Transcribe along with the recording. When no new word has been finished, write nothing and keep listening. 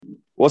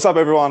What's up,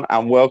 everyone,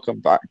 and welcome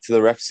back to the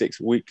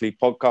Ref6 weekly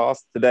podcast.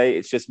 Today,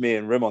 it's just me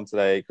and Rimon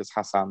today because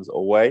Hassan's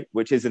away,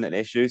 which isn't an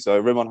issue.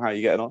 So, Rimon, how are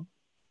you getting on?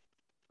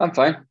 I'm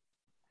fine.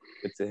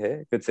 Good to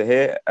hear. Good to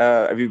hear.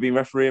 Have you been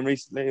refereeing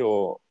recently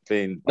or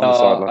been on the No,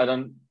 sideline? I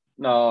don't.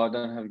 No, I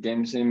don't have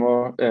games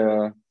anymore.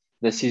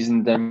 The season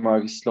in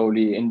Denmark is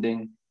slowly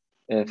ending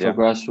for Yeah.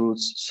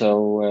 grassroots.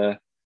 So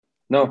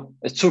no,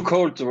 it's too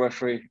cold to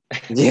referee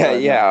Yeah, right now.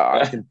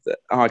 yeah.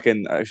 I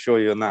can assure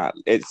you on that.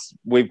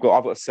 I've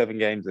got 7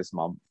 games this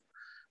month.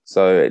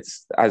 So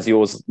it's as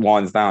yours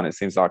winds down, it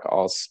seems like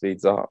ours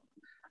speeds up.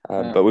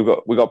 Yeah. But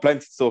we've got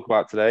plenty to talk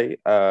about today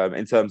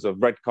in terms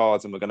of red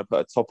cards, and we're going to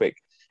put a topic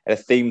and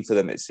a theme to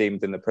them. It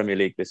seemed in the Premier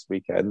League this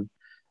weekend.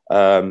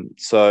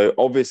 So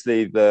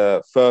obviously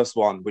the first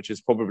one, which is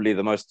probably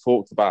the most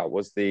talked about,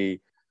 was the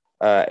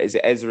is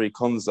it Ezri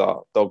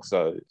Konsa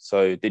Dogso?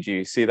 So did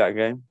you see that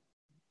game?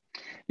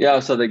 Yeah,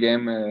 I saw the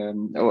game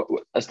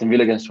Aston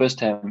Villa against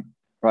West Ham,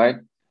 right?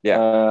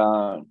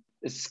 Yeah,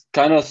 It's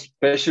kind of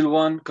special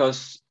one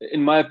because,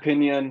 in my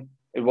opinion,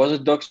 it was a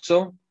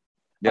Doxo.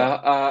 yeah,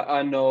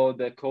 I know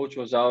the coach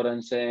was out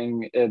and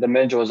saying the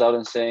manager was out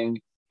and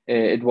saying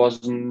it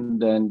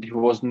wasn't, and he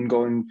wasn't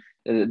going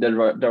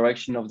the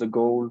direction of the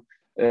goal.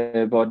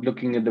 But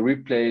looking at the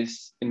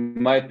replays, in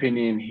my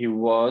opinion, he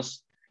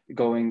was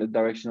going the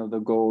direction of the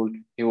goal.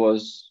 He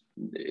was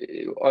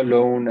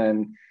alone,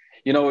 and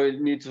we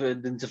need to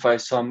identify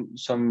some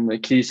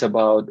keys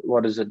about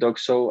what is a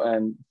doxo.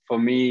 And for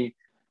me,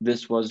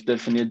 this was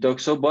definitely a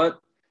doxo. But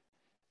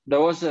there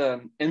was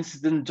an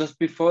incident just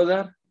before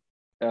that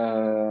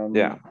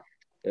yeah.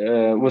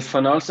 with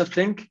Fanals, I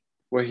think,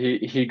 where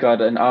he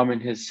got an arm in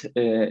his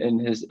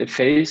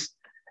face,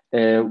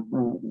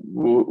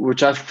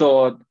 which I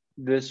thought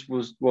this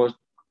was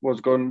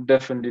going to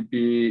definitely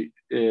be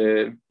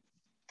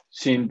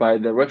seen by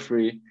the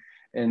referee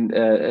in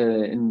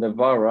the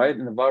VAR, right,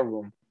 in the VAR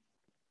room.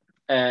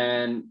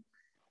 And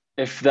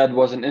if that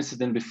was an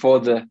incident before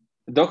the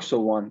Doxo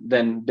one,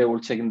 then they will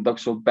take the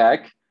Doxo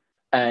back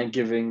and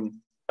giving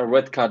a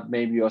red card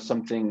maybe or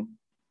something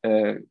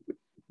uh,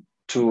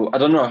 to, I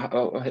don't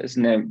know his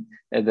name,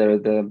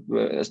 the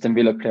Aston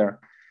Villa player.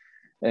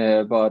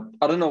 But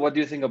I don't know. What do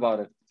you think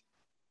about it?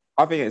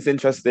 I think it's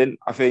interesting.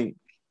 I think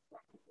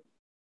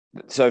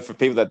so. For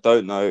people that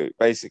don't know,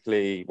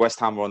 basically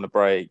West Ham were on the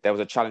break. There was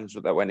a challenge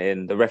that went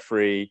in. The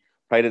referee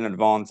played an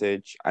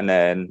advantage, and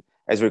then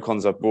Ezri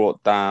Konsa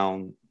brought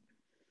down.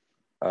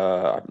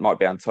 It might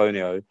be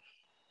Antonio,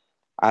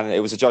 and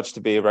it was adjudged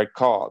to be a red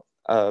card.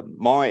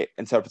 My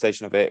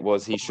interpretation of it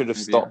was he should have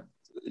Maybe, yeah. stopped.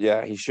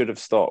 Yeah, he should have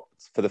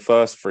stopped for the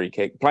first free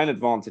kick. Playing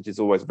advantage is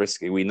always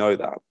risky. We know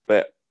that,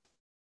 but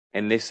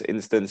in this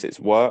instance, it's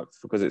worked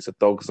because it's a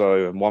dog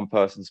zone and one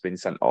person's been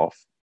sent off,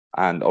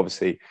 and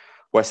obviously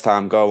West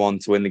Ham go on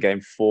to win the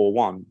game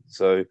 4-1.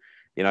 So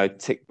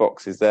tick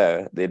box is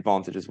there. The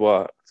advantage has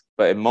worked.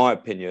 But in my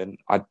opinion,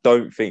 I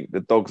don't think the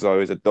dog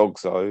zone is a dog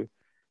zone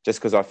just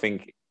because I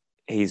think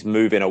he's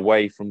moving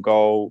away from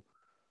goal.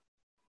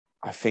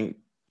 I think,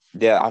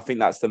 I think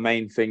that's the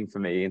main thing for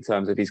me in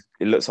terms of it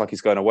looks like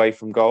he's going away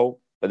from goal.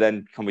 But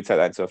then can we take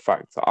that into a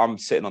fact? I'm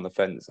sitting on the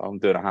fence. I'm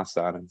doing a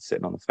Hassan and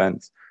sitting on the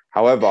fence.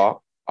 However,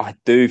 I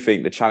do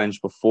think the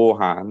challenge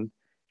beforehand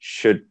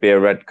should be a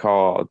red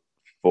card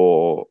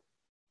for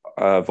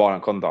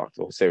violent conduct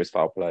or serious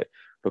foul play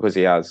because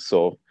he has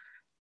sort of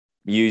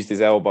used his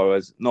elbow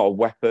as not a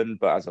weapon,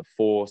 but as a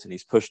force, and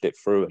he's pushed it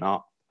through and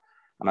up.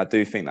 And I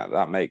do think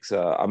that makes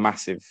a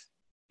massive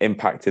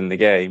impact in the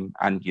game.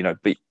 And,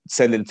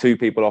 sending 2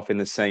 people off in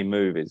the same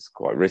move is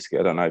quite risky.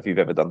 I don't know if you've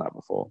ever done that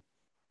before.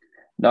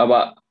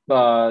 No,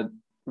 but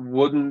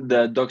wouldn't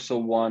the Doxo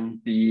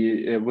one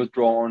be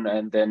withdrawn,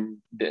 and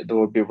then there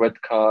would be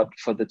red card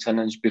for the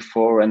challenge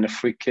before and a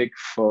free kick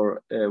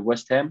for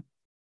West Ham?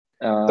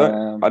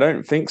 I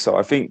don't think so.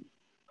 I think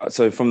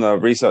so. From the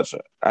research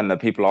and the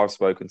people I've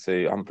spoken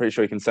to, I'm pretty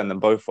sure you can send them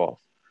both off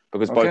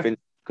because Okay.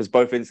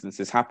 both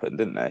instances happened,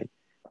 didn't they?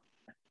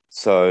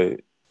 So,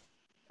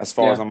 as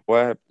far as Yeah. I'm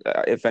aware,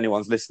 if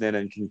anyone's listening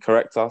and can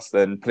correct us,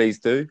 then please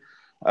do.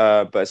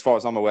 But as far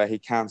as I'm aware, he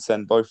can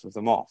send both of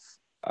them off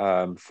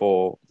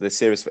for the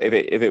serious.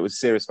 If it was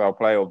serious foul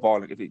play or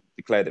violent, if he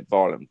declared it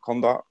violent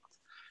conduct,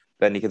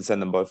 then he can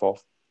send them both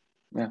off.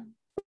 Yeah.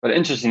 But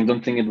interesting.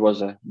 Don't think it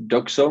was a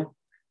Doxo.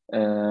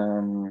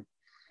 Um,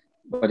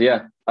 but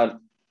yeah,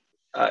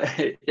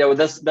 yeah. Well,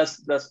 that's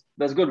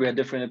good. We had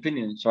different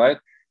opinions, right?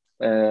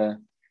 Uh,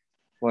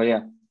 well,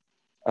 yeah.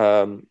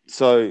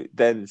 So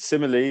then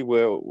similarly,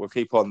 we'll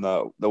keep on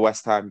the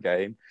West Ham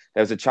game.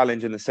 There was a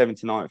challenge in the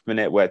 79th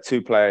minute where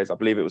 2 players, I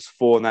believe it was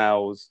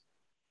Fornals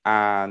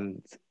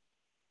and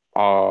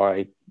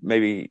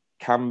maybe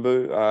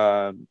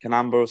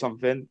Kanamba or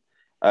something,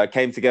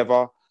 came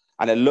together,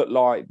 and it looked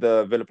like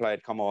the Villa player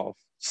had come off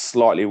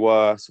slightly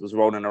worse, was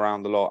rolling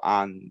around a lot,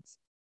 and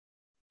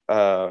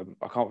I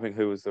can't think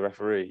who was the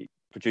referee,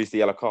 produced the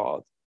yellow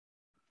card.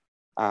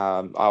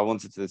 I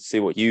wanted to see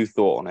what you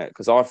thought on it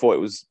because I thought it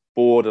was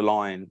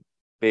borderline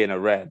being a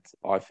red.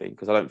 I think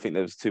because I don't think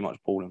there was too much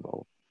ball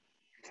involved.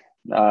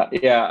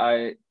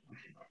 Yeah.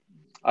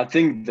 I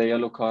think the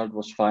yellow card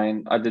was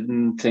fine. I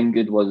didn't think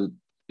it was.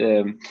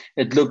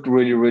 It looked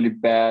really, really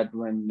bad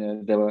when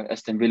the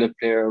Aston Villa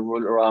player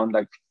rolled around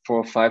like 4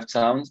 or 5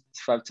 times.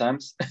 5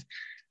 times.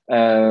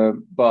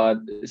 But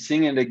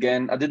seeing it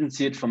again, I didn't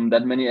see it from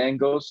that many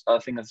angles. I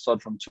think I saw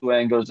it from 2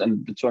 angles,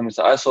 and the 2 angles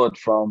I saw it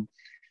from,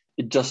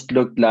 it just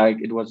looked like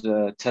it was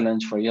a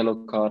challenge for a yellow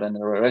card and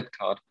a red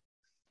card.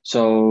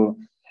 So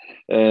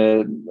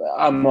uh,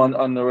 I'm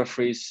on the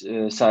referee's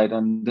side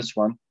on this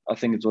one. I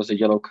think it was a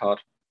yellow card,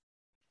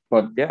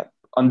 but Yeah,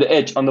 on the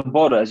edge, on the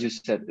border, as you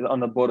said, on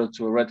the border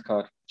to a red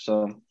card.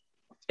 So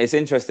it's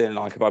interesting.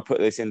 Like if I put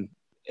this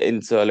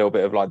into a little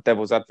bit of like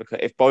devil's advocate,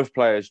 if both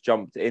players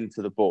jumped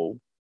into the ball,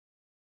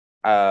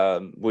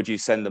 would you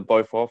send them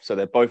both off? So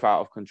they're both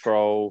out of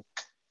control.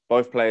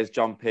 Both players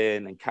jump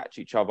in and catch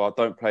each other.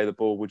 Don't play the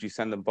ball. Would you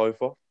send them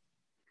both off?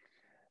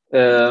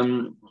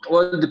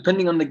 well,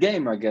 depending on the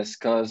game, I guess,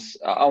 because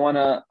I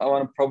wanna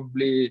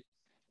probably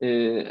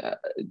uh,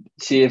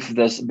 see if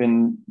there's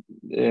been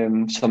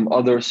some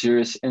other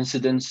serious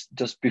incidents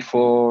just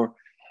before.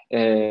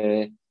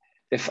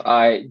 If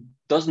I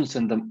doesn't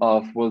send them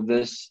off,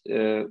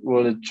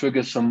 will it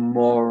trigger some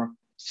more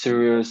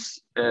serious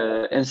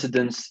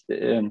incidents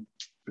in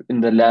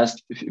the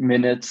last few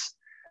minutes?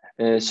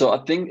 So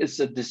I think it's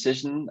a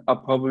decision I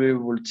probably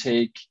will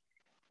take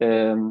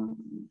um,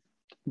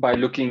 by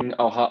looking at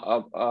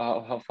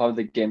how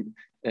the game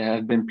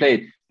has been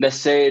played. Let's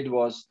say it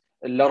was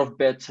a lot of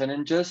bad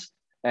challenges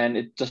and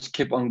it just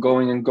kept on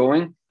going and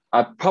going.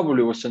 I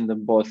probably will send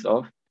them both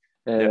off.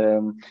 Yeah,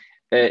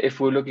 If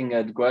we're looking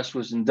at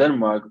grassroots in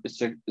Denmark,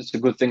 it's a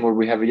good thing where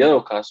we have a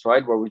yellow card,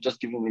 right? Where we're just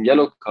giving them a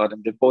yellow card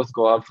and they both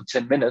go out for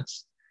 10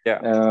 minutes. yeah,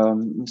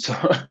 So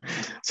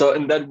so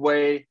in that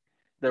way,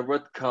 the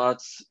red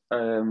cards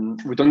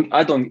we don't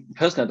I don't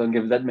personally, I don't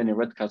give that many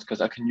red cards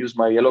because I can use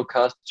my yellow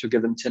card to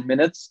give them 10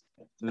 minutes,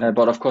 mm.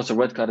 but of course a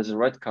red card is a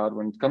red card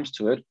when it comes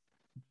to it.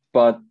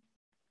 But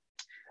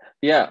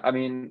yeah, I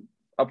mean,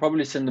 I'll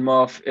probably send them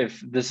off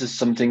if this is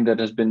something that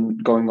has been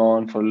going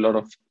on for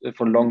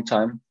a long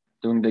time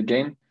during the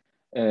game,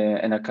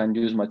 and I can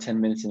use my 10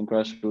 minutes in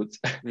grassroots.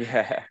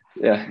 Yeah.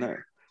 Yeah. No,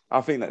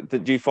 I think that.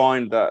 Did you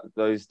find that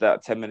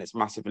that 10 minutes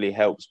massively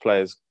helps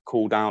players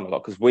cool down a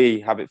lot? Because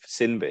we have it for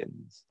sin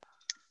bins,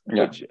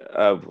 Yeah. which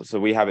so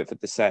we have it for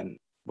descent,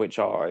 which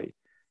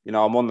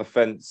I'm on the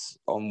fence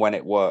on when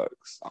it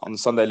works. On the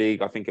Sunday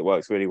League, I think it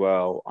works really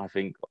well. I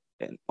think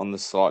on the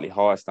slightly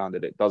higher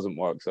standard, it doesn't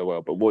work so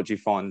well. But what do you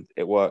find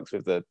it works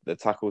with the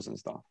tackles and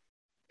stuff?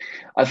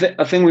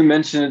 I think we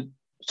mentioned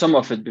some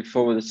of it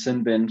before with the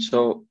sin bin.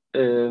 So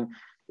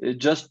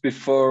just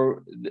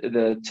before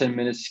the 10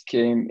 minutes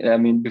came, I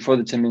mean, before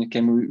the 10 minutes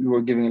came, we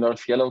were giving a lot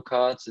of yellow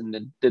cards, and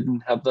it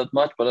didn't have that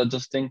much. But I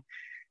just think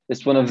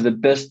it's one of the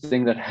best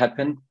things that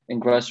happened in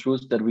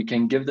grassroots that we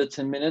can give the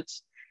 10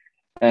 minutes.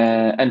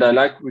 And I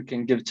like we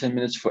can give 10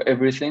 minutes for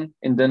everything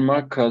in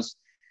Denmark because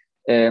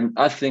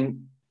I think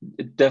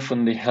it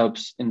definitely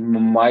helps in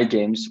my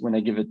games when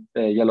I give it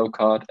a yellow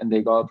card and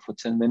they go out for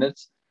 10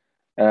 minutes.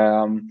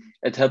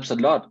 It helps a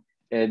lot.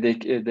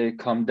 They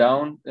come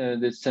down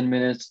this 10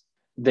 minutes.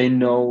 They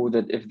know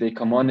that if they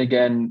come on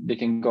again, they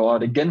can go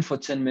out again for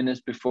 10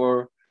 minutes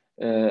before,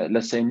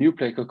 let's say, a new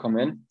player could come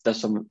in. There's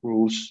some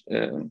rules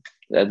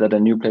that a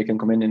new player can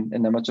come in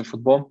amateur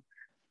football.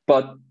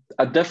 But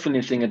I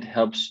definitely think it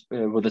helps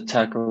with the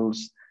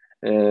tackles.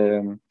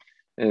 Um,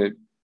 uh,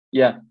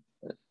 yeah,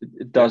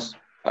 it Yeah, does.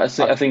 I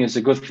say, I I think it's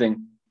a good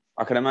thing.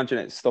 I can imagine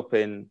it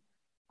stopping.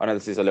 I know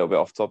this is a little bit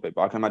off topic,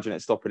 but I can imagine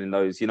it stopping in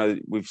those.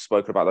 We've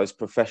spoken about those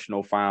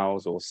professional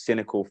fouls or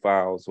cynical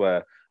fouls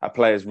where a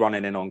player's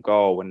running in on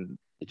goal and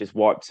it just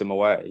wipes him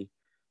away.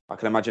 I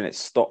can imagine it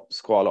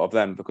stops quite a lot of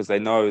them because they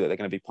know that they're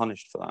going to be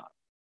punished for that.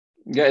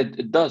 Yeah,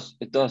 it does.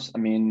 It does. I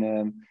mean,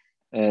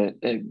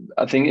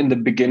 I think in the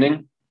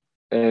beginning,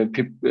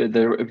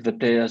 if the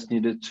players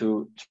needed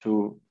to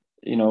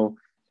you know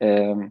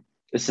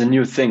it's a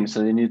new thing, so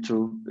they need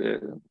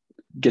to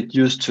get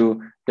used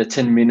to the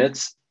 10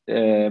 minutes.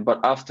 But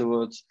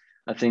afterwards,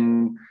 I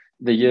think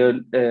the year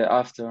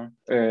after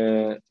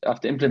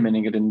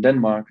implementing it in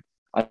Denmark,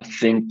 I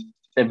think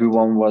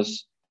everyone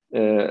was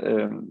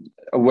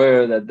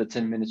aware that the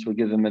 10 minutes will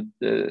give them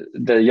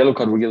the yellow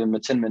card will give them a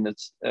 10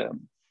 minutes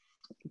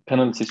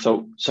penalty.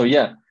 So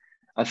yeah,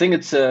 I think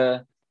it's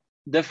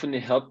definitely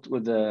helped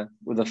with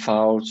the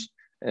fouls,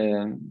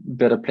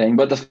 better playing.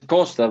 But of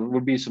course, there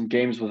will be some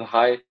games with a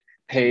high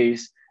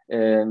pace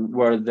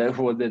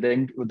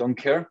who don't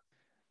care.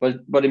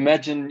 But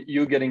imagine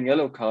you getting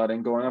yellow card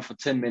and going out for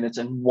 10 minutes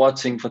and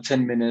watching for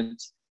 10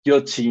 minutes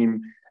your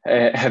team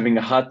having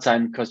a hard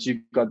time because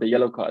you got the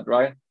yellow card,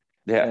 right?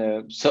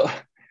 Yeah,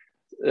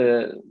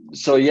 Uh,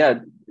 so yeah,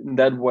 in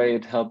that way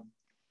it helped.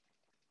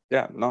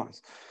 yeah,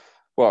 nice.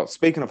 Well,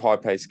 speaking of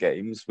high-paced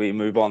games, we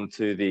move on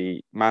to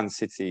the Man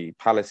City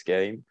Palace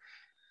game.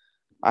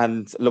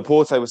 And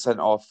Laporte was sent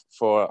off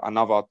for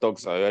another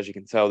dogso. As you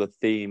can tell, the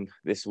theme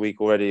this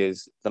week already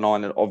is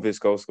denying an obvious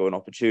goal scoring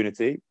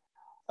opportunity.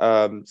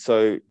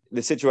 So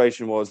the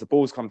situation was the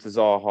ball's come to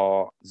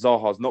Zaha.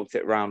 Zaha's knocked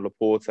it around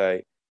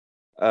Laporte.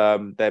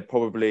 They're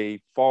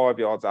probably 5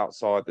 yards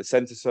outside the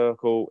centre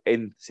circle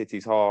in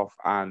City's half,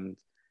 and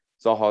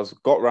Zaha's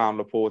got round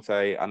Laporte,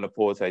 and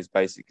Laporte's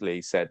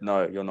basically said,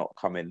 "No, you're not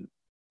coming.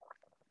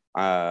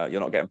 You're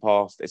not getting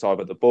past. It's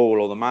either the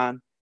ball or the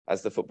man,"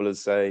 as the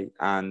footballers say,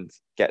 and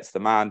gets the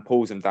man,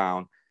 pulls him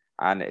down,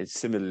 and is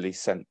similarly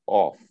sent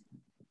off.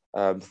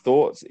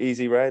 Thoughts?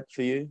 Easy red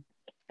for you?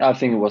 I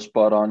think it was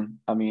spot on.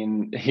 I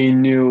mean, he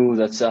knew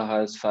that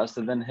Zaha is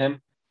faster than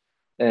him.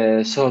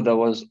 So there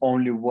was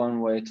only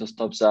one way to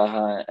stop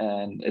Zaha,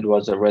 and it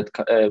was a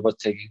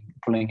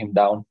pulling him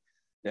down.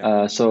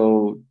 Yeah.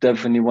 So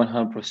definitely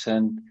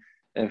 100%,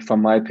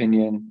 from my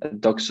opinion, a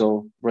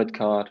Doxo red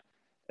card.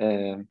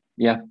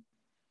 Yeah.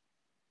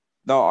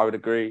 No, I would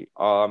agree.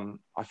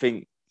 I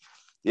think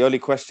the only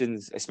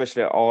questions,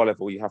 especially at our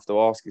level, you have to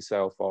ask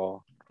yourself are,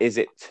 is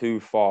it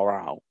too far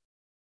out?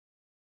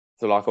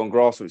 So like on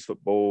grassroots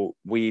football,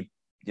 the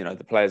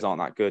players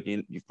aren't that good.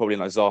 You probably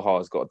know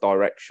Zaha's got a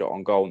direct shot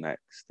on goal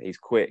next. He's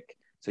quick.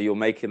 So you're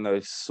making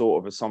those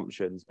sort of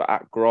assumptions. But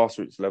at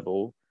grassroots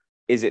level,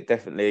 is it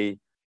definitely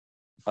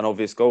an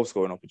obvious goal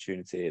scoring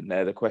opportunity? And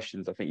they're the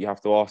questions I think you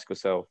have to ask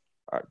yourself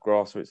at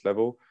grassroots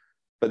level.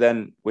 But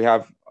then I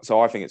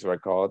think it's a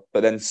red card. But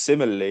then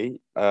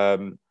similarly,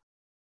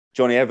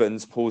 Johnny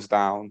Evans pulls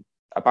down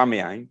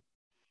Aubameyang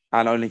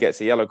and only gets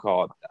a yellow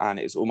card. And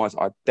it's almost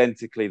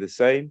identically the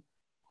same.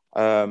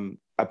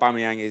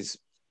 Aubameyang is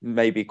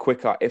maybe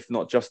quicker, if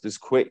not just as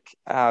quick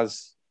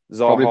as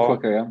Zaha. Probably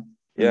quicker, yeah.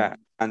 Yeah,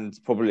 and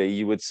probably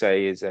you would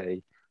say is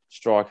a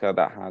striker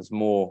that has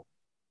more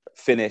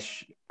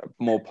finish,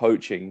 more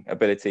poaching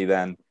ability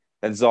than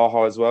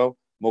Zaha as well,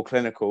 more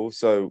clinical.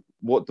 So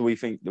what do we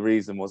think the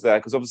reason was there?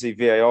 Because obviously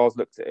VAR's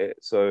looked at it.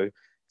 So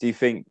do you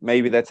think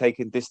maybe they're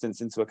taking distance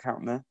into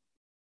account there?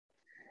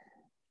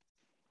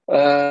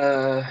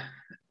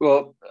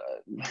 Well,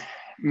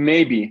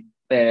 maybe.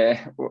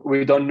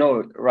 We don't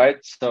know,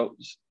 right? So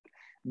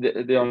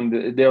they're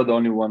the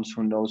only ones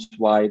who knows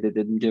why they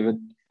didn't give it.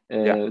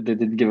 They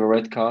didn't give a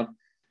red card.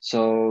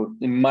 So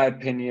in my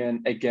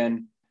opinion,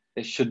 again,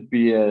 it should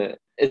be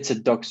it's a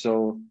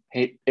Doxo.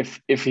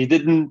 If he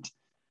didn't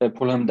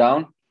pull him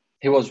down,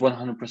 he was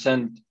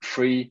 100%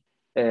 free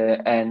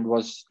and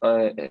was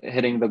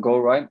hitting the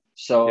goal, right?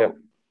 So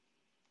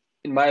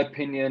in my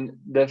opinion,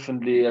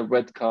 definitely a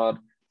red card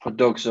for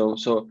Doxo.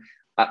 So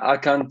I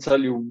can't tell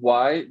you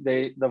why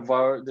the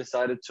VAR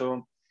decided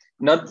to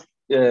not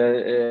give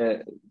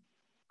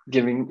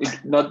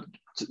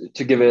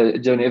a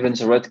Johnny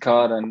Evans a red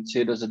card and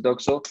see it as a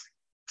Doxo.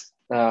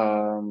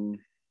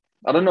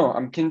 I don't know.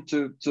 I'm keen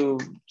to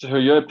hear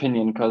your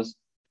opinion, because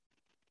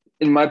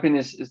in my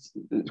opinion, it's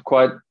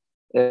quite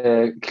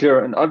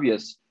clear and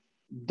obvious.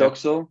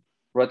 Doxo,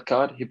 red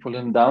card. He pulled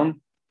him down.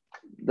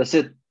 That's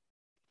it.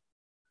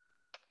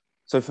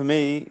 So for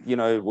me,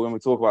 when we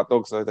talk about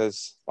Doxo,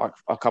 there's like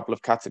a couple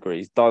of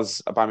categories.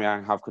 Does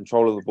Aubameyang have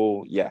control of the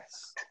ball?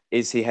 Yes.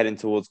 Is he heading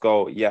towards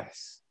goal?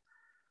 Yes.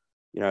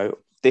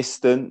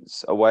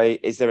 Distance away.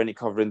 Is there any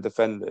covering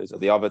defenders? Are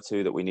the other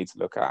two that we need to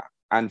look at?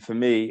 And for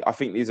me, I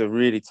think these are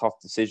really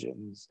tough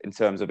decisions in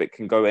terms of it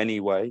can go any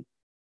way.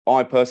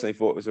 I personally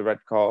thought it was a red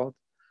card,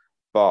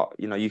 but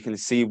you can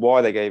see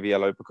why they gave a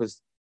yellow,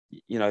 because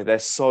they're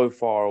so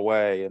far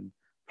away, and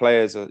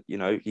players are,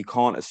 you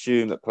can't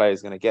assume that players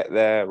are going to get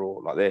there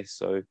or like this.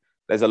 So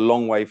there's a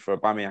long way for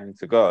Aubameyang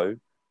to go,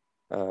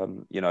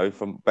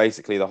 from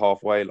basically the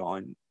halfway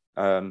line.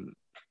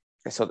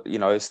 It's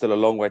still a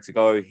long way to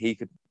go. He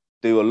could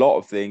do a lot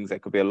of things. There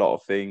could be a lot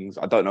of things.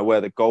 I don't know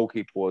where the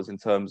goalkeeper was in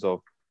terms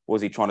of,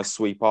 was he trying to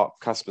sweep up?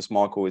 Kasper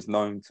Schmeichel is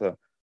known to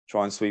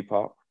try and sweep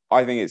up.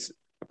 I think it's,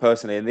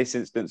 personally, in this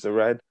instance, a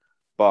red,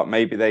 but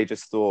maybe they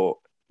just thought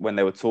when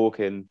they were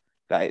talking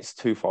that it's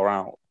too far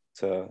out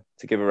to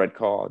give a red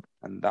card,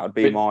 and that would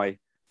be my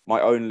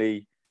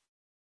only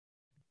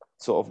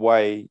sort of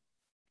way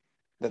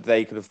that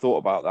they could have thought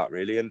about that,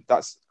 really, and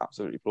that's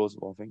absolutely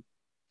plausible, I think.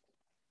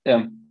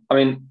 Yeah, I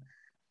mean,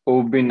 it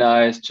would be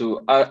nice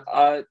to.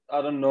 I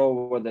don't know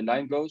where the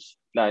line goes,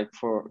 like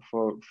for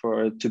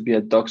it to be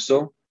a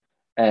Doxo,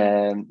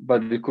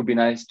 but it could be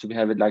nice to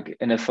have it like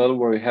NFL,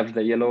 where you have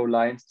the yellow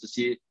lines to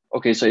see.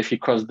 Okay, so if he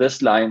crossed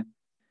this line,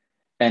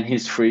 and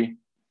he's free,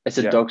 it's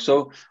a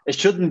Doxo. It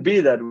shouldn't be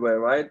that way,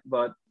 right?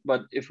 But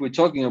if we're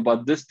talking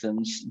about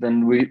distance,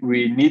 then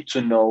we need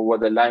to know where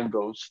the line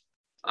goes.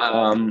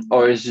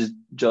 Or is it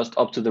just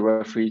up to the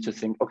referee to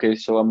think, okay,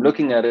 so I'm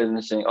looking at it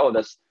and saying, oh,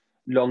 that's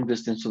long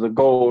distance to the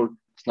goal.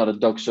 It's not a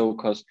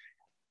Doxo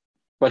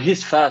but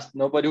he's fast.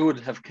 Nobody would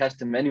have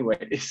catched him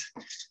anyways.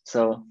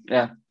 So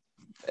yeah.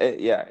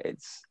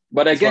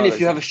 But again, if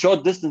you have a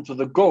short distance to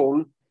the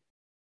goal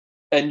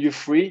and you're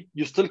free,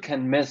 you still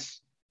can miss.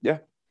 Yeah.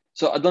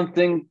 So I don't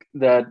think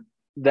that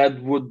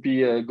would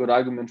be a good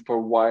argument for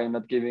why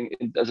not giving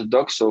it as a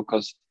Doxo,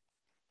 because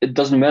it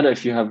doesn't matter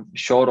if you have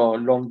short or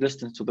long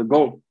distance to the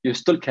goal, you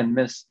still can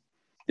miss.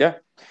 Yeah.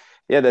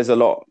 There's a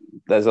lot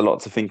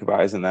to think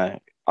about, isn't there?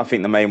 I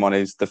think the main one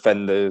is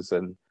defenders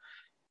and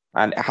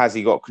has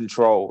he got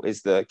control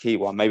is the key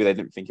one. Maybe they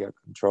didn't think he had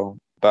control,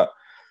 but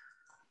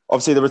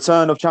obviously the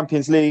return of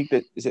Champions League.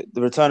 Is it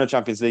the return of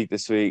Champions League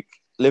this week?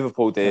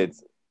 Liverpool did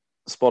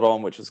spot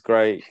on, which was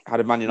great. How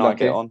did Man United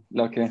get on?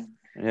 Lucky.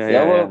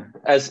 Yeah. Well,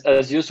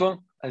 as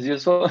usual.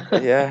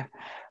 Yeah.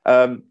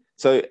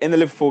 So in the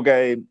Liverpool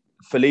game,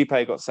 Felipe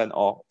got sent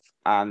off,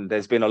 and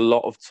there's been a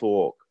lot of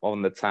talk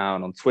on the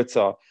town, on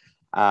Twitter,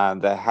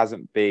 and there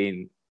hasn't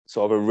been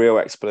sort of a real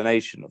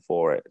explanation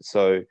for it.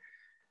 So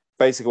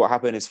basically what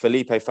happened is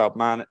Felipe fouled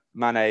Mane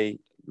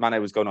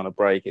was going on a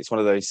break. It's one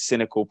of those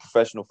cynical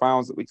professional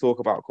fouls that we talk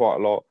about quite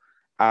a lot,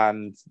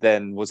 and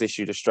then was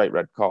issued a straight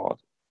red card.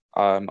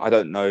 I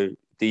don't know.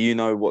 Do you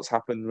know what's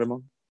happened,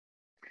 Rimon?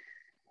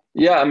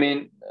 Yeah, I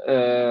mean,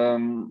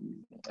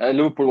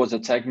 Liverpool was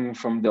attacking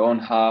from their own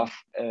half.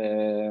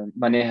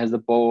 Mane has the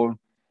ball,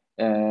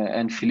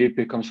 and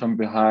Felipe comes from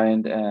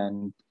behind,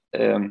 and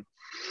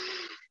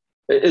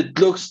it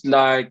looks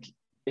like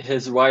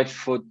his right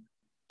foot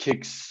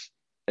kicks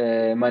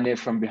Mane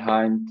from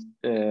behind,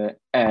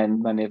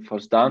 and Mane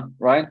falls down,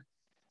 right?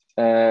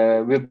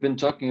 We've been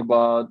talking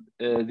about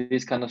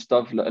this kind of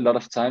stuff a lot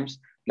of times.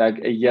 Like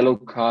a yellow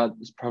card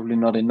is probably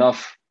not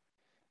enough.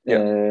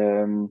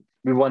 Yeah.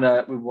 We want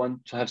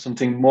to have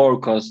something more,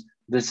 because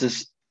this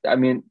is, I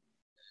mean,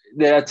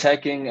 they're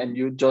attacking and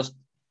you just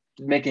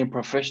making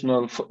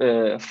professional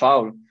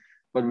foul,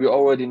 but we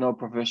already know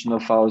professional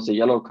foul is a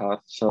yellow card.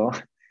 So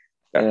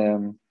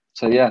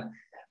yeah,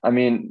 I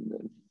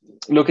mean,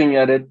 looking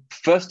at it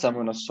first time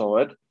when I saw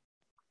it,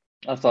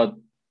 I thought,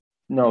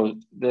 no,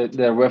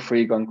 the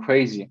referee gone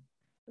crazy.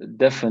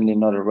 Definitely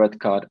not a red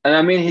card. And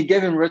I mean, he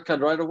gave him red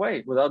card right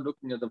away without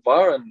looking at the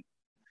VAR and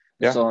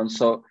so on.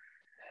 So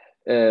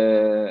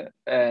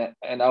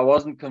and I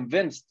wasn't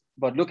convinced,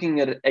 but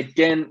looking at it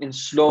again in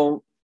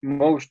slow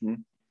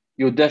motion,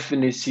 you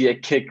definitely see a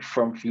kick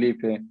from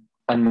Felipe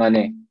and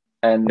Mane,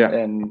 and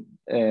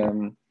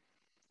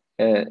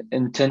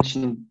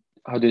intentional.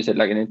 How do you say it?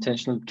 Like an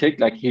intentional kick,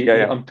 like he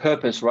on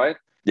purpose, right?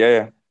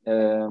 Yeah.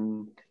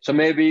 So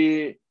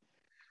maybe,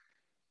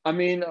 I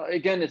mean,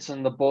 again, it's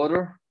on the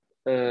border.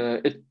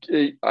 I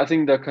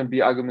think there can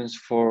be arguments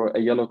for a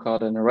yellow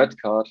card and a red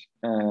card.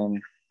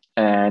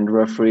 And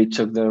referee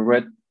took the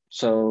red.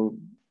 So,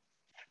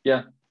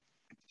 yeah.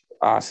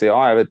 See,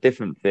 I have a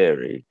different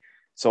theory.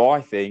 So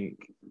I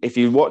think if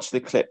you watch the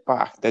clip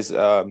back, there's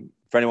for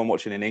anyone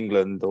watching in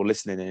England or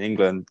listening in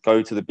England,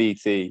 go to the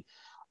BT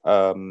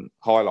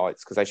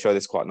highlights, because they show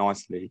this quite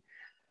nicely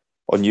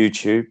on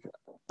YouTube.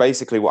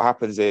 Basically, what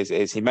happens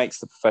is he makes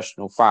the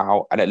professional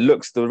foul, and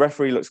the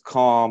referee looks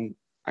calm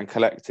and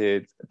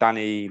collected.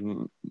 Danny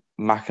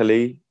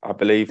McAlee, I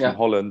believe, from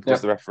Holland,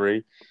 was the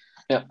referee.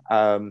 Yeah.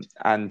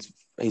 And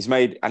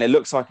it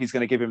looks like he's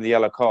going to give him the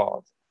yellow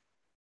card.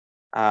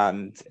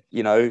 And,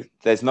 you know,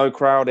 there's no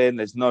crowd in,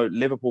 there's no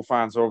Liverpool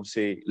players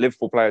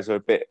are a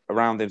bit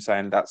around him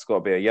saying that's got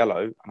to be a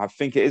yellow. And I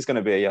think it is going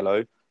to be a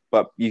yellow,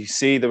 but you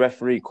see the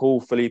referee call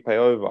Felipe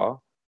over,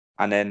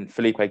 and then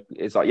Felipe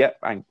is like, yep,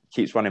 and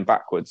keeps running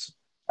backwards.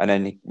 And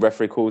then the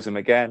referee calls him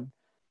again,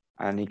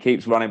 and he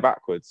keeps running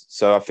backwards.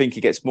 So I think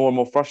he gets more and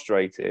more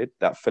frustrated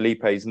that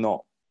Felipe's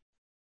not,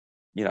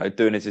 you know,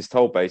 doing as he's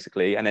told,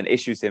 basically, and then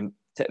issues him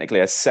technically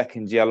a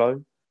second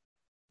yellow,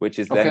 which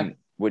is then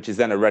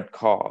a red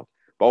card.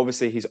 But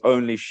obviously, he's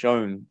only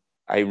shown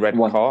a red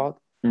card.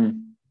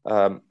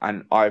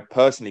 And I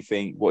personally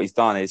think what he's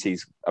done is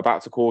he's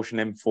about to caution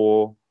him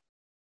for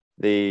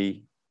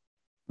the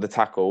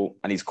tackle,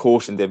 and he's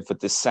cautioned him for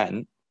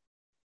dissent,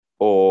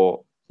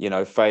 or, you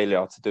know,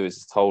 failure to do as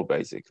he's told,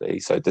 basically.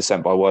 So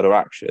dissent by word or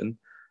action.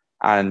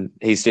 And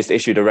he's just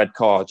issued a red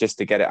card just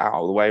to get it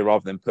out of the way,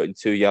 rather than putting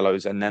 2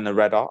 yellows and then a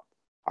red up.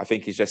 I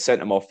think he's just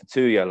sent him off for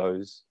 2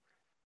 yellows,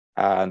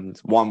 and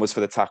one was for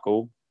the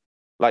tackle.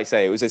 Like I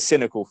say, it was a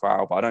cynical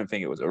foul, but I don't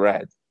think it was a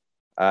red.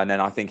 And then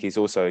I think he's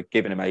also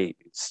given him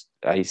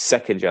a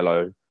second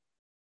yellow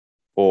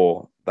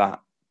for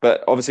that.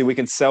 But obviously, we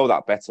can sell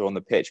that better on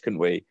the pitch, couldn't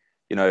we?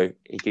 You know,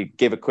 he could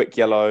give a quick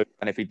yellow,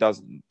 and if he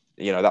doesn't,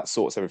 you know, that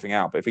sorts everything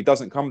out. But if he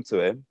doesn't come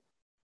to him,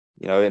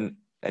 you know,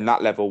 in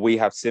that level, we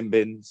have sin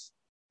bins,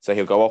 so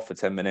he'll go off for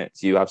 10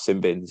 minutes. You have sin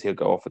bins, he'll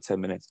go off for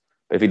 10 minutes.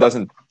 But if he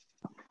doesn't,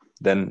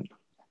 then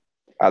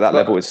at that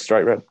level, it's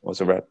straight red. Or it's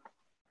a red.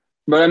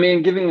 But I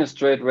mean, giving a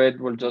straight red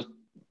will just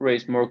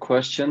raise more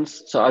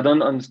questions. So I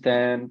don't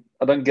understand.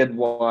 I don't get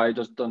why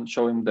just don't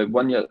show him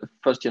the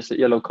first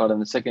yellow card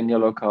and the second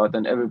yellow card,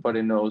 and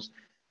everybody knows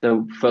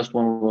the first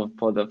one was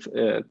for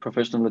the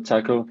professional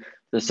tackle.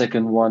 The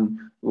second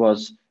one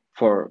was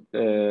for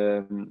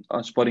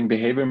unsporting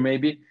behavior,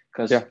 maybe,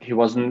 because he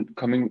wasn't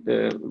coming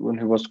when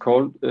he was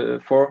called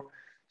for.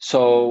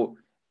 So,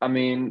 I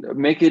mean,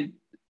 make it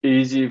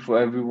easy for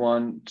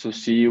everyone to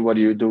see what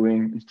you're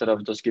doing instead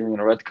of just giving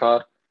a red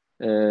card.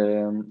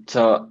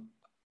 So,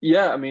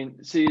 yeah, I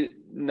mean, see,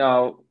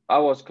 now I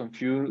was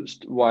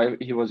confused why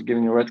he was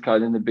giving a red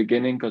card in the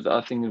beginning, because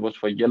I think it was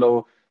for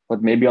yellow,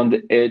 but maybe on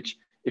the edge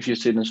if you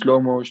see it in slow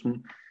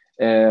motion.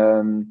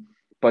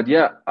 But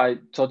yeah, I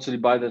totally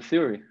buy the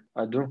theory.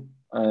 I do.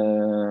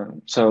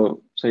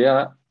 So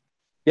yeah.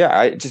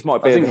 Yeah, it just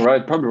might be. I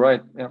think probably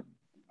right. Yeah.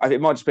 I think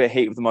it might just be a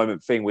heat of the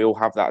moment thing. We all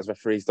have that as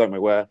referees, don't we?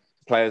 Where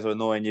players are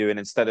annoying you, and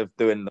instead of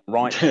doing the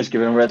right thing, Just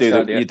giving a red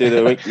card. you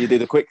do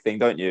the quick thing,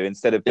 don't you?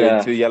 Instead of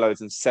doing 2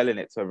 yellows and selling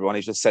it to everyone,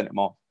 he's just sent them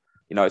off.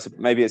 You know,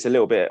 maybe it's a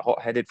little bit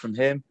hot-headed from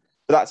him,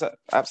 but that's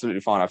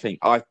absolutely fine.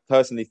 I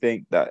personally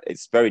think that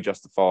it's very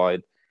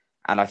justified,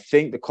 and I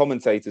think the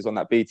commentators on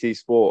that BT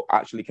Sport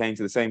actually came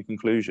to the same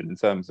conclusion in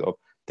terms of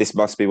this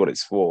must be what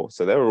it's for.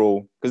 So they were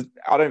all, because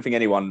I don't think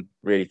anyone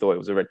really thought it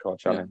was a red card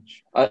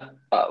challenge. We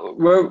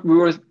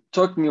were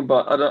talking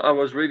about. I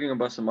was reading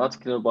about some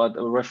article about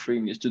a referee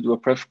needs to do a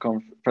press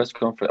conference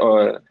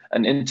or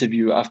an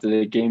interview after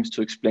the games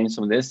to explain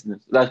some of this.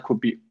 That could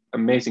be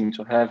amazing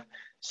to have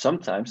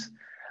sometimes,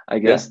 I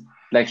guess.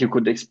 Yeah. Like you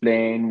could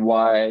explain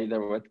why the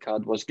red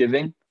card was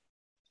given.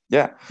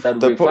 Yeah, that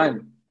would be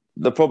fine.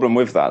 The problem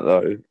with that,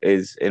 though,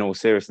 is, in all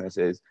seriousness,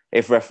 is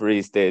if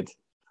referees did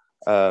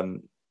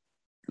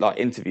like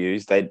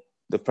interviews, the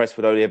press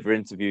would only ever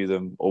interview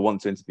them or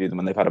want to interview them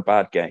when they've had a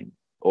bad game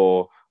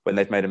or when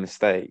they've made a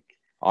mistake.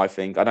 I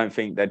don't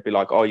think they'd be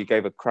like, oh, you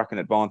gave a cracking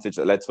advantage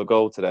that led to a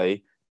goal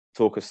today,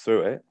 talk us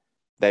through it.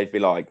 They'd be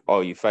like,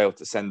 oh, you failed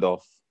to send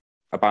off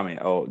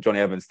Aubameyang or Johnny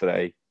Evans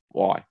today.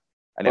 Why?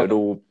 And it would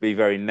all be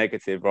very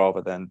negative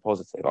rather than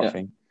positive, I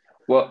think.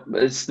 Well,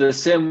 it's the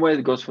same way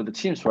it goes for the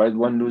teams, right?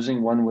 One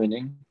losing, one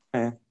winning,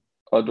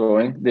 or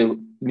drawing. They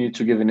need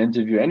to give an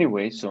interview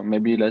anyway. So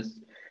maybe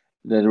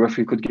the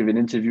referee could give an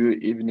interview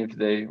even if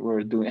they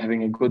were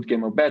having a good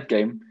game or bad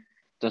game,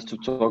 just to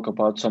talk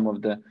about some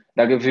of the,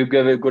 like if you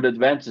give a good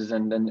advantage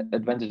and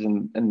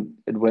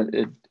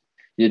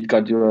it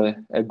got you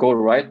a goal,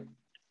 right?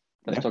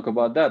 Let's talk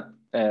about that.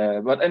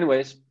 But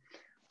anyways,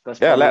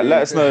 let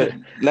us know.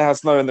 Let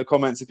us know in the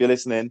comments if you're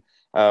listening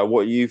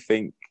what you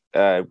think.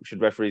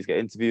 Should referees get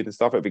interviewed and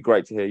stuff? It'd be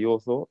great to hear your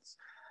thoughts.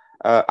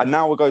 And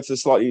now we'll go to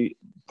the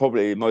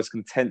probably most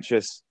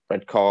contentious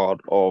red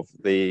card of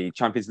the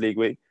Champions League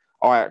week.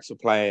 Ajax are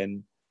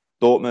playing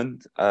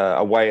Dortmund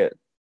away at,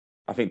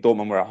 I think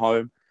Dortmund were at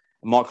home.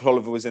 Michael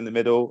Oliver was in the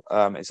middle.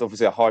 It's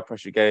obviously a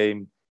high-pressure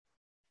game.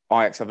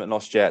 Ajax haven't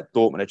lost yet.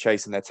 Dortmund are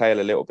chasing their tail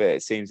a little bit,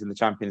 it seems, in the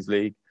Champions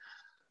League.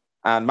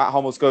 And Matt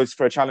Hummels goes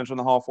for a challenge on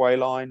the halfway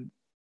line.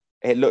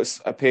 It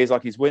appears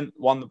like he's won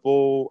the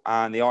ball,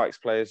 and the Ajax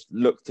players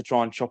look to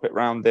try and chop it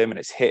round him, and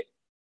it's hit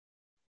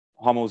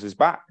Hummels'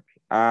 back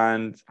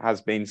and has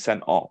been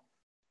sent off.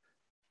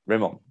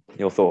 Rimon,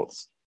 your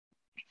thoughts?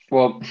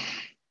 Well,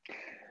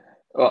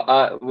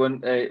 I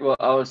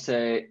would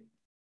say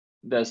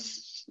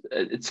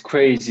it's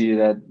crazy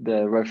that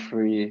the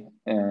referee,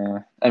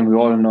 and we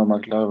all know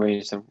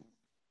McLaren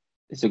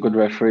is a good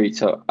referee,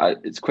 so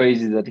it's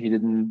crazy that he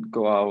didn't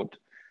go out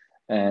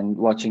and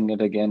watching it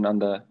again on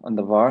the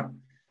VAR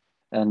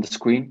and the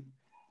screen.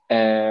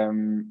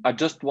 I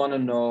just want to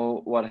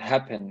know what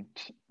happened.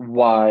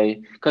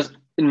 Why? Because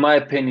in my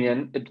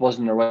opinion, it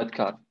wasn't a red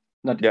card,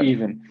 not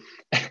even.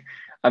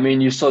 I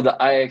mean, you saw the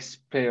Ajax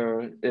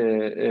player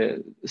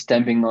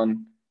stamping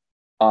on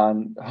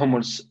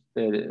Hummels'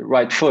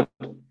 right foot.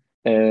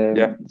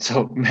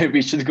 So maybe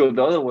it should go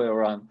the other way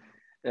around.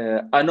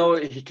 I know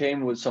he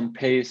came with some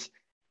pace.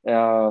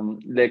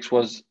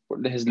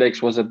 His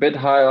legs was a bit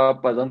high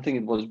up. I don't think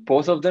it was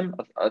both of them.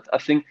 I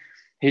think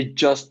he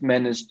just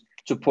managed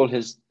to pull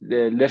his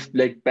left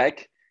leg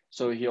back,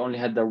 so he only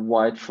had the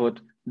right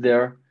foot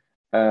there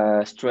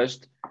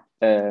stretched.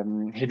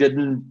 He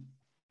didn't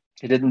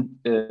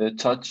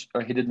touch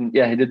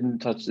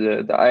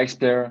the Ajax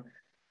player.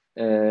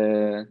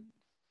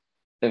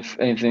 If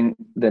anything,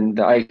 then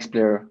the Ajax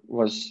player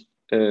was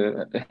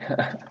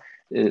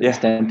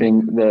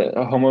stamping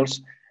the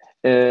Hummels.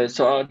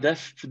 So I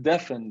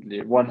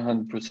definitely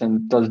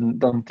 100%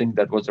 don't think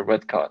that was a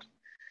red card.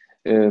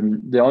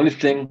 The only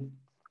thing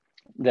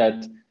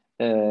that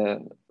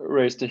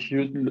raised a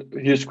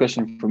huge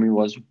question for me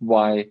was,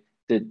 why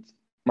did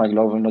Michael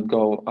Oliver not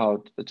go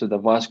out to the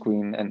VAR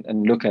screen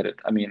and look at it?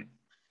 I mean,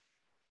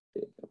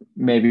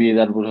 maybe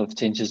that would have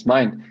changed his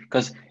mind,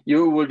 because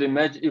you would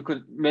imagine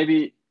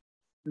maybe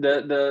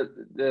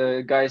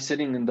the guy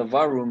sitting in the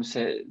VAR room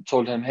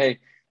told him, hey,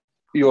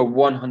 you're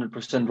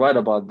 100% right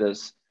about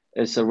this.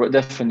 It's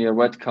definitely a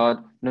red card.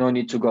 No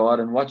need to go out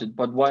and watch it.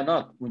 But why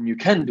not? When you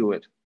can do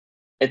it,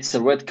 it's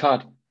a red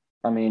card.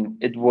 I mean,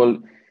 it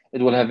will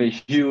have a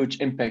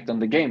huge impact on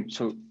the game.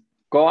 So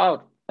go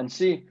out and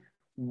see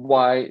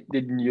why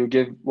you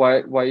gave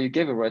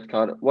a red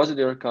card. Was it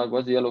a red card?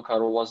 Was it a yellow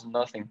card? Or was it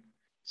nothing?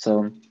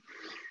 So,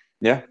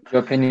 your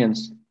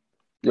opinions,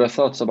 your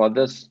thoughts about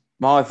this?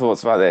 My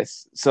thoughts about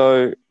this.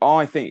 So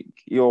I think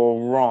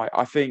you're right.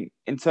 I think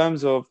in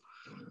terms of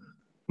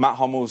Matt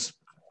Hummels,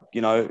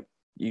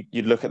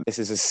 you'd look at this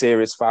as a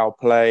serious foul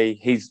play.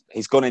 He's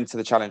gone into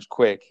the challenge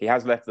quick. He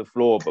has left the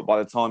floor, but by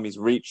the time he's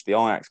reached the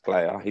Ajax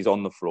player, he's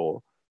on the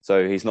floor.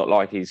 So he's not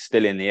like he's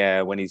still in the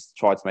air when he's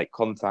tried to make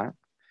contact.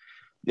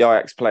 The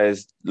Ajax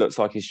players looks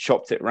like he's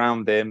chopped it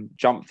round him,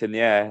 jumped in the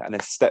air, and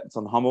then stepped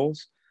on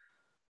Hummels.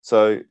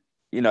 So,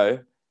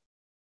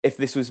 if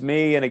this was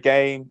me in a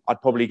game,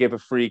 I'd probably give a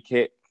free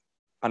kick.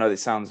 I know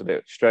this sounds a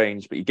bit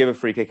strange, but you give a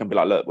free kick and be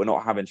like, look, we're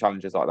not having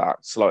challenges like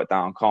that. Slow it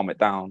down, calm it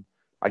down.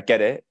 I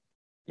get it.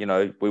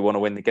 We want to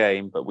win the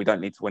game, but we don't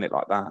need to win it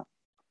like that.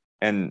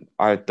 And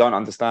I don't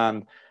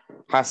understand.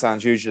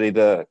 Hassan's usually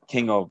the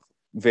king of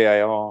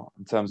VAR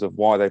in terms of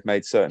why they've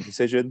made certain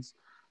decisions.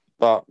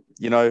 But,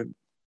 you know,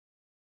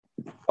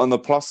 on the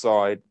plus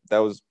side,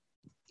 there was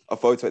a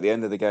photo at the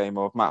end of the game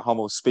of Matt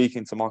Hummels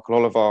speaking to Michael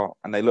Oliver,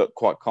 and they looked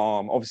quite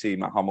calm. Obviously,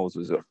 Matt Hummels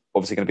was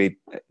obviously going to be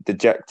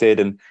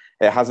dejected, and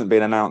it hasn't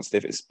been announced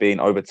if it's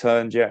been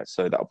overturned yet.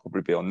 So that'll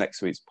probably be on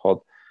next week's pod.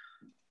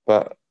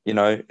 But, you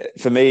know,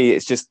 for me,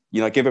 it's just,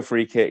 you know, give a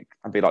free kick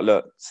and be like,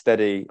 look,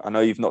 steady. I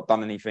know you've not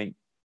done anything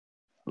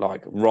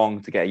like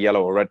wrong to get a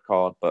yellow or red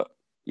card, but,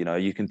 you know,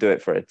 you can do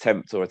it for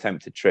attempt or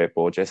attempted trip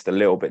or just a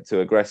little bit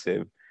too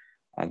aggressive,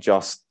 and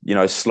just, you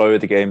know, slow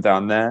the game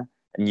down there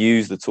and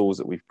use the tools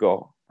that we've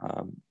got,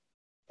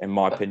 in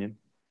my opinion.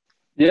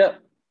 Yeah,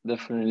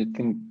 definitely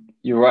think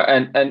you're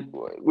right. And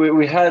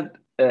we had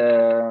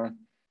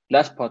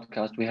last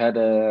podcast, we had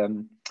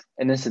an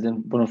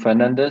incident, Bruno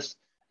Fernandes,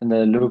 in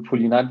the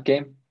Liverpool United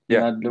game,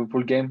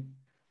 Liverpool game,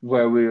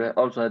 where we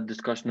also had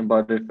discussion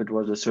about if it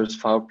was a serious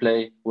foul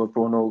play with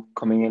Bruno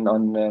coming in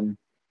on,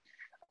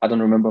 I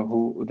don't remember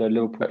who the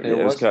Liverpool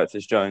player was.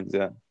 Curtis Jones,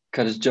 yeah.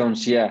 Curtis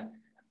Jones, yeah.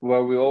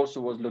 Where we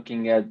also was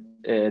looking at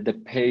the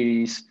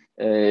pace,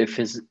 if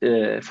his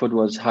foot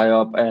was high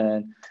up,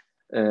 and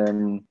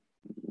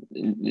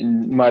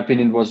in my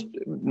opinion, it was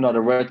not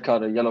a red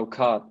card, a yellow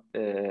card.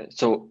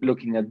 So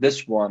looking at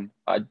this one,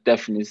 I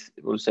definitely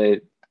will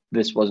say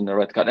this wasn't a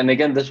red card. And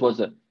again, this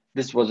was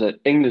an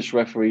English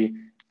referee,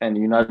 and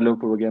United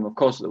Liverpool game, of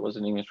course, there was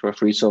an English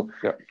referee. So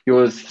you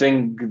would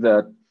think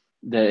that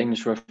the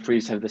English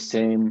referees have the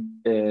same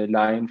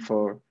line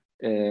for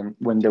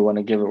when they want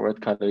to give a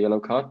red card or yellow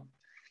card.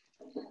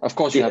 Of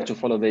course, you have to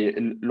follow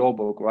the law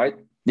book, right?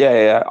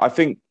 Yeah. I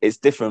think it's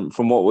different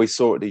from what we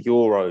saw at the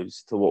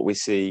Euros to what we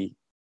see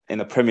in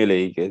the Premier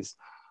League. It's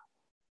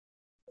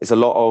a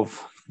lot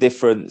of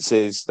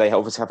differences. They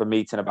obviously have a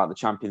meeting about the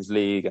Champions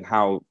League and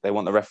how they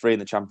want the referee in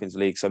the Champions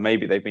League. So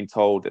maybe they've been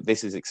told that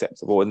this is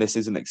acceptable and this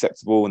isn't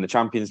acceptable in the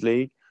Champions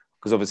League,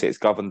 because obviously it's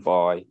governed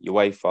by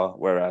UEFA,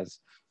 whereas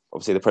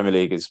obviously the Premier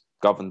League is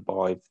governed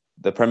by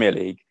the Premier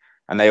League.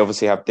 And they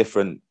obviously have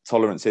different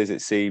tolerances,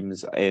 it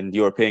seems, in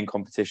European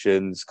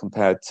competitions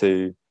compared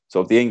to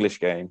sort of the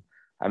English game.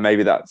 And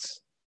maybe that's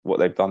what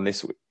they've done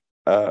this week,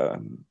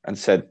 and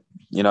said,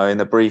 you know, in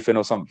the briefing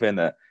or something,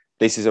 that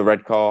this is a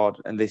red card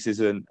and this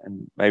isn't.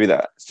 And maybe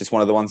that's just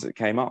one of the ones that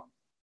came up.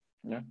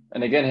 Yeah.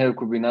 And again, here it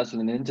could be nice in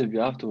an interview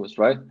afterwards,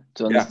 right?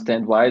 To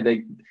understand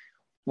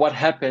what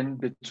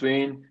happened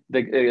between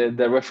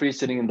the referee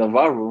sitting in the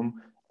VAR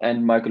room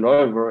and Michael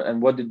Oliver,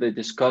 and what did they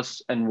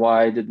discuss, and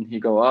why didn't he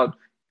go out?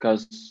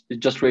 Because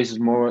it just raises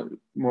more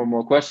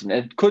questions.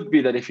 It could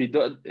be that if he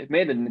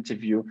made an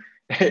interview,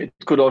 it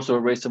could also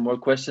raise some more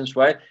questions,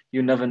 right?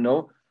 You never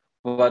know,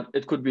 but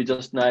it could be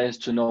just nice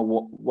to know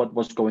what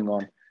was going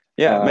on.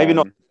 Yeah, maybe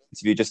not an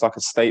interview, just like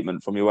a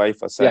statement from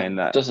UEFA saying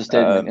that. Just a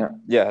statement.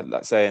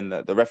 Like saying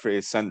that the referee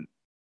has sent,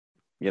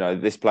 you know,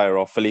 this player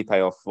off, Felipe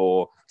off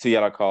for 2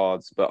 yellow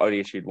cards, but only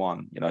issued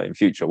 1. You know, in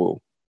future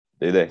we'll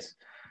do this.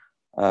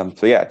 So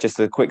yeah, just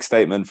a quick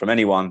statement from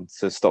anyone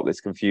to stop this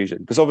confusion,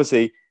 because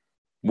obviously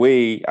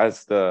we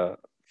as the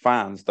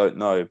fans don't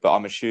know, but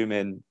I'm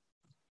assuming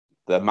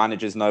the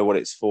managers know what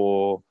it's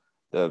for,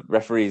 the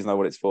referees know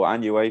what it's for,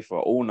 and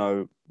UEFA all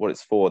know what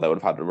it's for. They would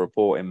have had to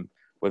report him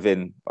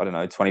within, I don't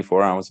know,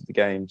 24 hours of the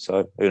game.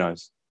 So who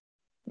knows?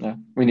 Yeah,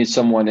 we need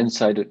someone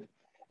inside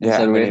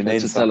UEFA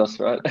to tell us,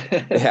 right?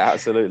 Yeah,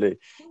 absolutely.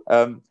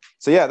 So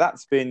yeah,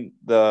 that's been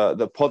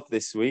the pod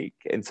this week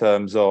in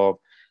terms of,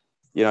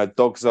 you know,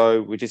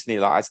 Dogzo. We just need,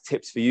 like, as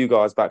tips for you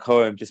guys back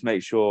home, just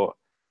make sure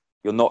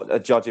you're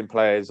not judging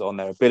players on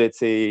their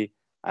ability,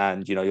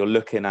 and, you know, you're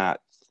looking at,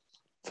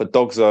 for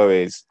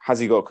Dogzo, is, has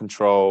he got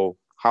control?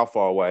 How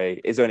far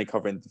away? Is there any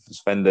covering the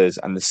defenders,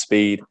 and the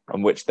speed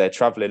on which they're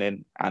travelling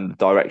in, and the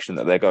direction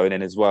that they're going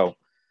in as well?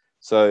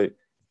 So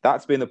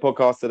that's been the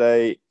podcast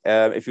today.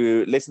 If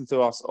you listen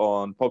to us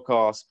on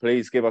podcasts,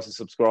 please give us a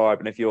subscribe.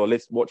 And if you're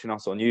watching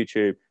us on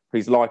YouTube,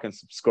 please like and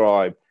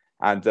subscribe.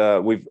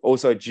 And we've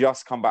also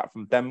just come back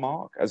from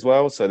Denmark as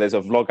well. So there's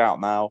a vlog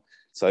out now.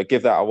 So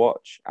give that a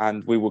watch.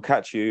 And we will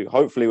catch you,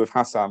 hopefully, with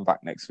Hassan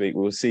back next week.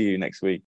 We will see you next week.